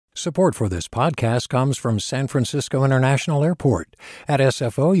Support for this podcast comes from San Francisco International Airport. At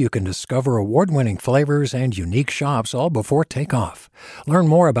SFO, you can discover award-winning flavors and unique shops all before takeoff. Learn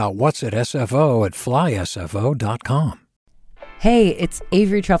more about what's at SFO at flysfo.com. Hey, it's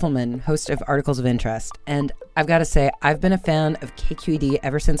Avery Trufelman, host of Articles of Interest, and I've got to say, I've been a fan of KQED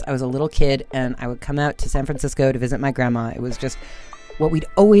ever since I was a little kid, and I would come out to San Francisco to visit my grandma. It was just what we'd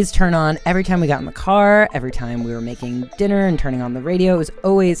always turn on every time we got in the car, every time we were making dinner and turning on the radio. It was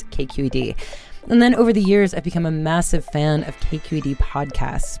always KQED. And then over the years, I've become a massive fan of KQED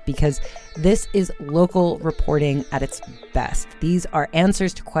podcasts because this is local reporting at its best. These are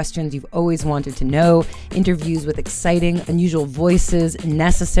answers to questions you've always wanted to know, interviews with exciting, unusual voices,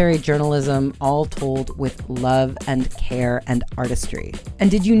 necessary journalism, all told with love and care and artistry. And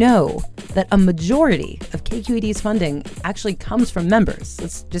did you know that a majority of KQED's funding actually comes from members?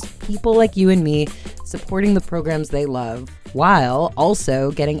 It's just people like you and me supporting the programs they love, while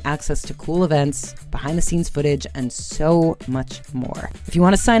also getting access to cool events, behind-the-scenes footage, and so much more. If you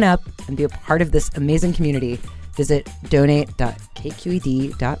want to sign up and be a part of this amazing community, visit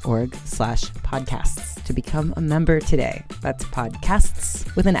donate.kqed.org/podcasts to become a member today. That's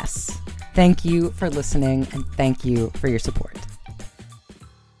podcasts with an S. Thank you for listening, and thank you for your support.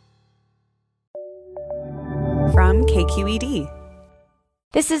 From KQED.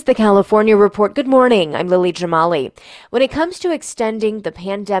 This is the California Report. Good morning. I'm Lily Jamali. When it comes to extending the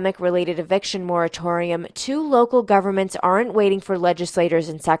pandemic-related eviction moratorium, two local governments aren't waiting for legislators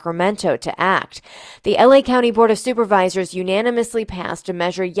in Sacramento to act. The LA County Board of Supervisors unanimously passed a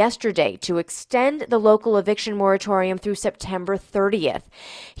measure yesterday to extend the local eviction moratorium through September 30th.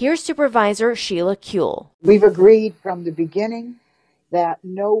 Here's Supervisor Sheila Kuehl. We've agreed from the beginning that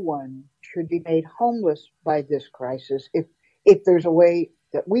no one should be made homeless by this crisis if there's a way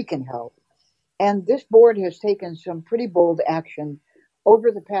that we can help. And this board has taken some pretty bold action over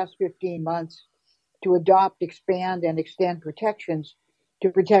the past 15 months to adopt, expand, and extend protections to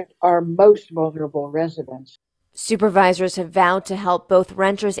protect our most vulnerable residents. Supervisors have vowed to help both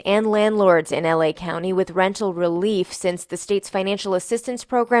renters and landlords in LA County with rental relief since the state's financial assistance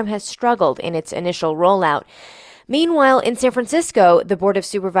program has struggled in its initial rollout. Meanwhile, in San Francisco, the Board of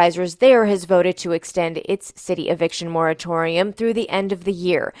Supervisors there has voted to extend its city eviction moratorium through the end of the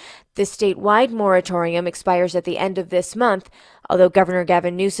year. The statewide moratorium expires at the end of this month, although Governor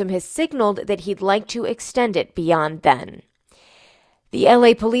Gavin Newsom has signaled that he'd like to extend it beyond then. The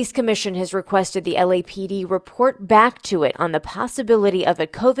LA Police Commission has requested the LAPD report back to it on the possibility of a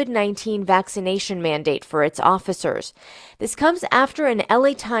COVID-19 vaccination mandate for its officers. This comes after an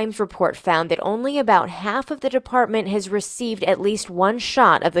LA Times report found that only about half of the department has received at least one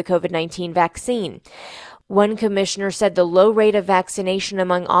shot of the COVID-19 vaccine. One commissioner said the low rate of vaccination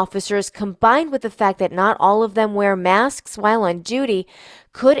among officers, combined with the fact that not all of them wear masks while on duty,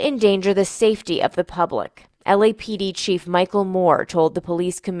 could endanger the safety of the public. LAPD Chief Michael Moore told the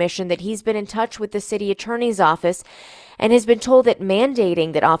Police Commission that he's been in touch with the city attorney's office and has been told that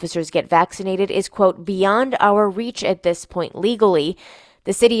mandating that officers get vaccinated is, quote, beyond our reach at this point legally.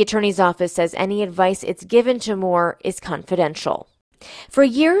 The city attorney's office says any advice it's given to Moore is confidential. For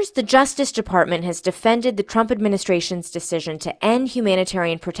years, the Justice Department has defended the Trump administration's decision to end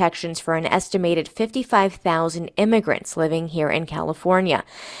humanitarian protections for an estimated 55,000 immigrants living here in California.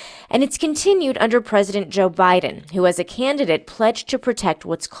 And it's continued under President Joe Biden, who as a candidate pledged to protect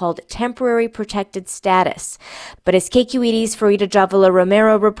what's called temporary protected status. But as KQED's Farida Jhabvala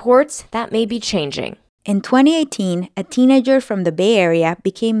Romero reports, that may be changing. In 2018, a teenager from the Bay Area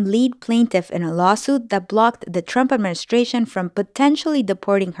became lead plaintiff in a lawsuit that blocked the Trump administration from potentially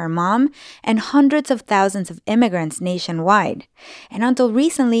deporting her mom and hundreds of thousands of immigrants nationwide. And until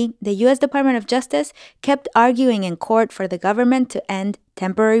recently, the U.S. Department of Justice kept arguing in court for the government to end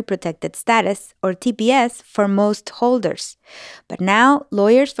temporary protected status, or TPS, for most holders. But now,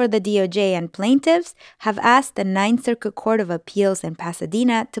 lawyers for the DOJ and plaintiffs have asked the Ninth Circuit Court of Appeals in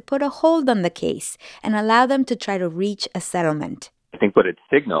Pasadena to put a hold on the case and allow them to try to reach a settlement. I think what it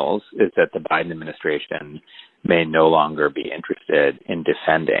signals is that the Biden administration may no longer be interested in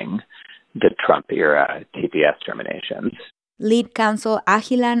defending the Trump-era TPS terminations. Lead counsel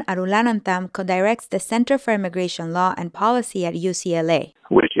Ahilan Arulanantham co-directs the Center for Immigration Law and Policy at UCLA.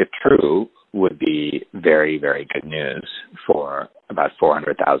 Which, if true, would be very, very good news for about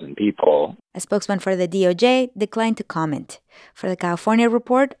 400,000 people. A spokesman for the DOJ declined to comment. For the California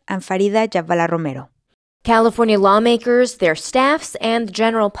Report, I'm Farida Jhabvala Romero. California lawmakers, their staffs, and the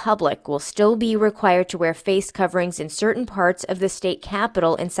general public will still be required to wear face coverings in certain parts of the state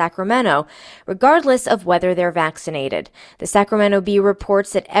capitol in Sacramento, regardless of whether they're vaccinated. The Sacramento Bee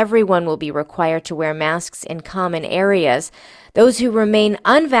reports that everyone will be required to wear masks in common areas. Those who remain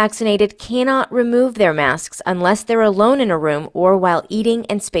unvaccinated cannot remove their masks unless they're alone in a room or while eating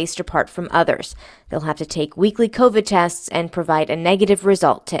and spaced apart from others. They'll have to take weekly COVID tests and provide a negative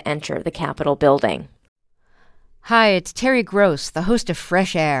result to enter the Capitol building. Hi, it's Terry Gross, the host of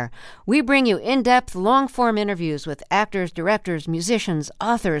Fresh Air. We bring you in-depth, long-form interviews with actors, directors, musicians,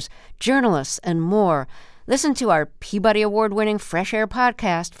 authors, journalists, and more. Listen to our Peabody Award-winning Fresh Air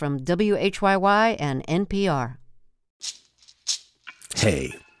podcast from WHYY and NPR.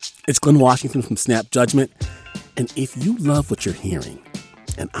 Hey, it's Glenn Washington from Snap Judgment. And if you love what you're hearing,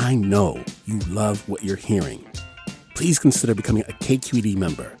 and I know you love what you're hearing, please consider becoming a KQED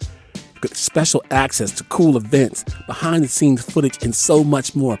member. Get special access to cool events, behind-the-scenes footage, and so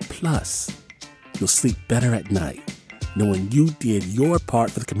much more. Plus, you'll sleep better at night knowing you did your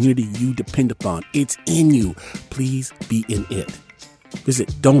part for the community you depend upon. It's in you. Please be in it.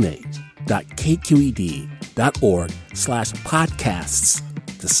 Visit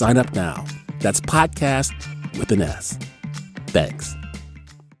donate.kqed.org/podcasts to sign up now. That's podcast with an S. Thanks.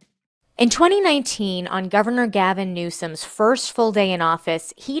 In 2019, on Governor Gavin Newsom's first full day in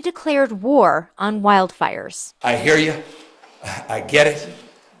office, he declared war on wildfires. I hear you. I get it.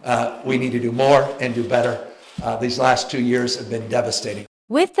 We need to do more and do better. These last 2 years have been devastating.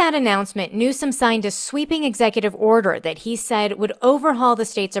 With that announcement, Newsom signed a sweeping executive order that he said would overhaul the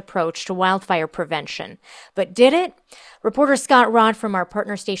state's approach to wildfire prevention. But did it? Reporter Scott Rod from our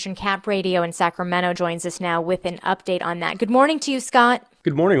partner station Cap Radio in Sacramento joins us now with an update on that. Good morning to you, Scott.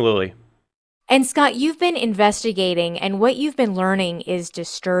 Good morning, Lily. And Scott, you've been investigating, and what you've been learning is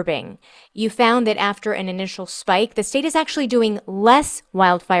disturbing. You found that after an initial spike, the state is actually doing less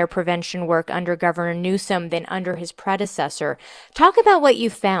wildfire prevention work under Governor Newsom than under his predecessor. Talk about what you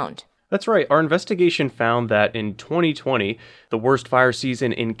found. That's right. Our investigation found that in 2020, the worst fire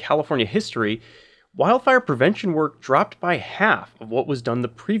season in California history, wildfire prevention work dropped by half of what was done the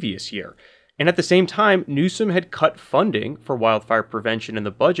previous year. And at the same time, Newsom had cut funding for wildfire prevention in the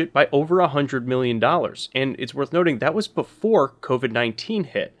budget by over $100 million. And it's worth noting that was before COVID-19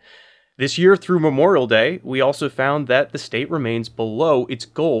 hit. This year through Memorial Day, we also found that the state remains below its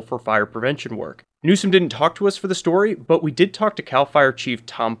goal for fire prevention work. Newsom didn't talk to us for the story, but we did talk to CAL FIRE Chief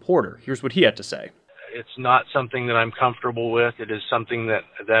Tom Porter. Here's what he had to say. It's not something that I'm comfortable with. It is something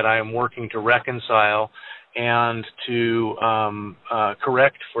that I am working to reconcile and to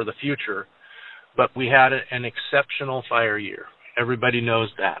correct for the future. But we had an exceptional fire year. Everybody knows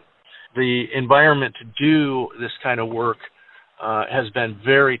that. The environment to do this kind of work has been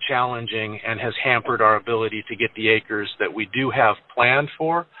very challenging and has hampered our ability to get the acres that we do have planned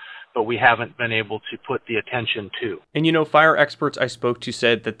for, but we haven't been able to put the attention to. And you know, fire experts I spoke to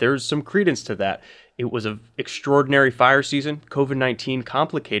said that there's some credence to that. It was an extraordinary fire season. COVID-19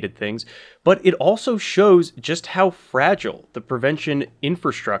 complicated things, but it also shows just how fragile the prevention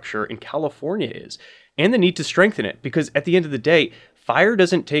infrastructure in California is and the need to strengthen it, because at the end of the day, fire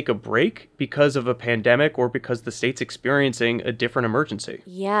doesn't take a break because of a pandemic or because the state's experiencing a different emergency.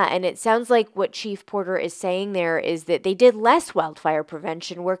 Yeah, and it sounds like what Chief Porter is saying there is that they did less wildfire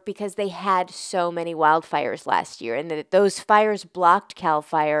prevention work because they had so many wildfires last year, and that those fires blocked CAL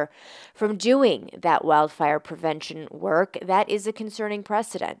FIRE from doing that wildfire prevention work. That is a concerning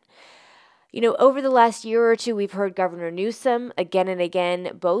precedent. You know, over the last year or two, we've heard Governor Newsom again and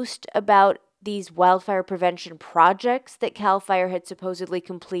again boast about these wildfire prevention projects that CAL FIRE had supposedly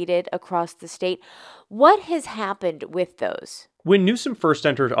completed across the state. What has happened with those? When Newsom first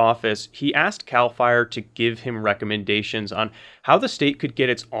entered office, he asked CAL FIRE to give him recommendations on how the state could get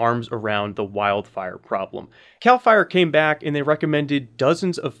its arms around the wildfire problem. CAL FIRE came back and they recommended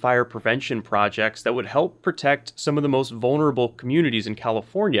dozens of fire prevention projects that would help protect some of the most vulnerable communities in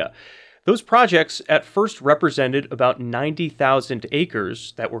California. Those projects at first represented about 90,000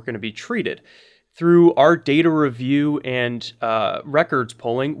 acres that were going to be treated. Through our data review and records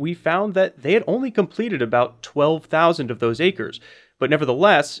polling, we found that they had only completed about 12,000 of those acres. But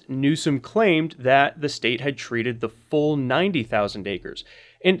nevertheless, Newsom claimed that the state had treated the full 90,000 acres.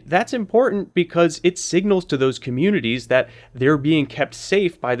 And that's important because it signals to those communities that they're being kept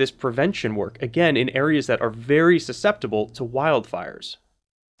safe by this prevention work, again, in areas that are very susceptible to wildfires.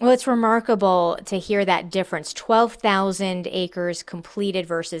 Well, it's remarkable to hear that difference. 12,000 acres completed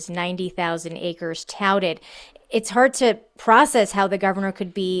versus 90,000 acres touted. It's hard to process how the governor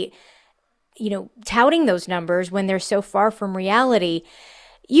could be, touting those numbers when they're so far from reality.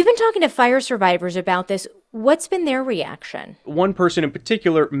 You've been talking to fire survivors about this. What's been their reaction? One person in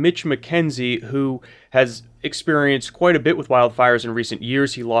particular, Mitch McKenzie, who has experienced quite a bit with wildfires in recent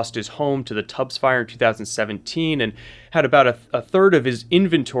years. He lost his home to the Tubbs Fire in 2017 and had about a third of his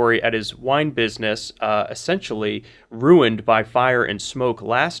inventory at his wine business essentially ruined by fire and smoke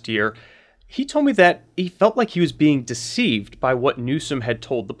last year. He told me that he felt like he was being deceived by what Newsom had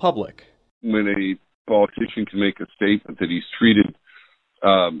told the public. When a politician can make a statement that he's treated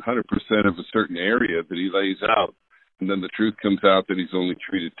 100% of a certain area that he lays out, and then the truth comes out that he's only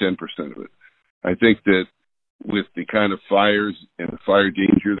treated 10% of it. I think that with the kind of fires and the fire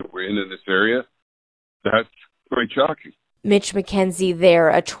danger that we're in this area, that's quite shocking. Mitch McKenzie there,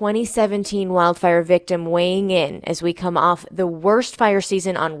 a 2017 wildfire victim, weighing in as we come off the worst fire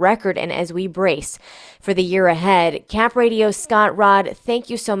season on record and as we brace for the year ahead. Cap Radio's Scott Rodd,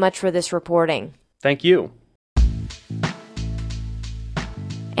 thank you so much for this reporting. Thank you.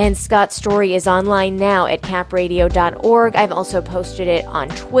 And Scott's story is online now at capradio.org. I've also posted it on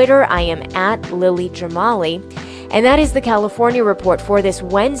Twitter. I am at Lily Jamali. And that is the California Report for this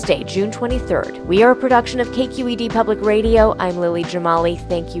Wednesday, June 23rd. We are a production of KQED Public Radio. I'm Lily Jamali.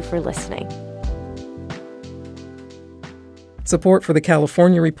 Thank you for listening. Support for the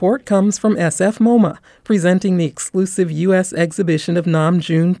California Report comes from SF MoMA, presenting the exclusive U.S. exhibition of Nam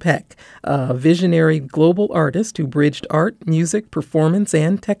June Paik, a visionary global artist who bridged art, music, performance,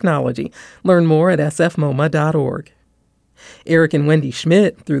 and technology. Learn more at sfmoma.org. Eric and Wendy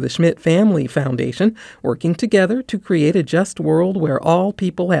Schmidt, through the Schmidt Family Foundation, working together to create a just world where all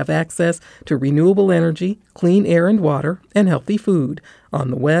people have access to renewable energy, clean air and water, and healthy food. On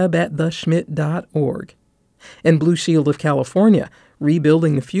the web at theschmidt.org. And Blue Shield of California,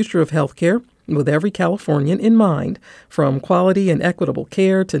 rebuilding the future of healthcare with every Californian in mind, from quality and equitable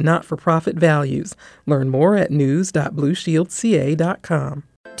care to not-for-profit values. Learn more at news.blueshieldca.com.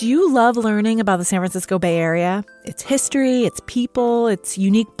 Do you love learning about the San Francisco Bay Area, its history, its people, its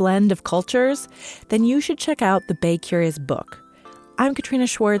unique blend of cultures? Then you should check out the Bay Curious book. I'm Katrina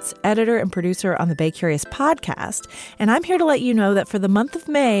Schwartz, editor and producer on the Bay Curious podcast, and I'm here to let you know that for the month of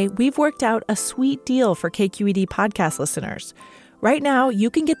May, we've worked out a sweet deal for KQED podcast listeners. Right now, you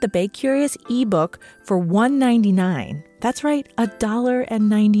can get the Bay Curious ebook for $1.99. That's right,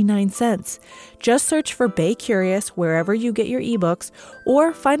 $1.99. Just search for Bay Curious wherever you get your ebooks,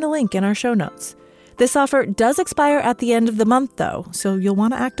 or find a link in our show notes. This offer does expire at the end of the month, though, so you'll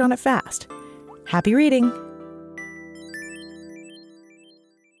want to act on it fast. Happy reading!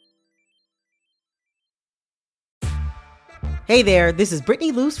 Hey there, this is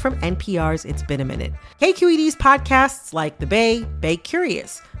Brittany Luce from NPR's It's Been a Minute. KQED's podcasts like The Bay, Bay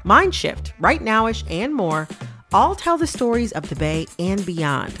Curious, Mind Shift, Right Nowish, and more all tell the stories of the Bay and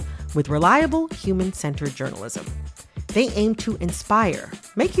beyond with reliable, human-centered journalism. They aim to inspire,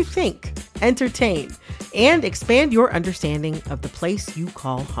 make you think, entertain, and expand your understanding of the place you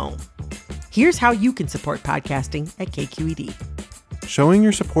call home. Here's how you can support podcasting at KQED. Showing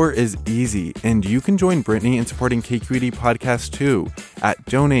your support is easy, and you can join Brittany in supporting KQED Podcast too at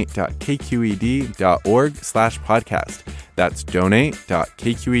donate.kqed.org/podcast. That's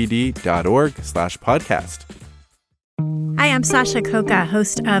donate.kqed.org/podcast. Hi, I'm Sasha Khokha,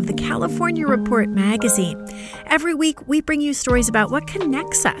 host of the California Report magazine. Every week, we bring you stories about what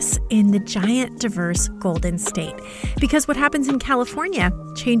connects us in the giant, diverse Golden State. Because what happens in California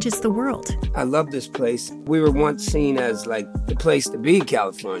changes the world. I love this place. We were once seen as like the place to be,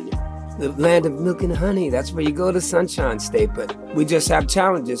 California. The land of milk and honey. That's where you go to Sunshine State, but we just have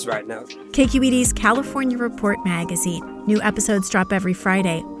challenges right now. KQED's California Report magazine. New episodes drop every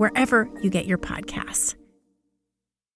Friday, wherever you get your podcasts.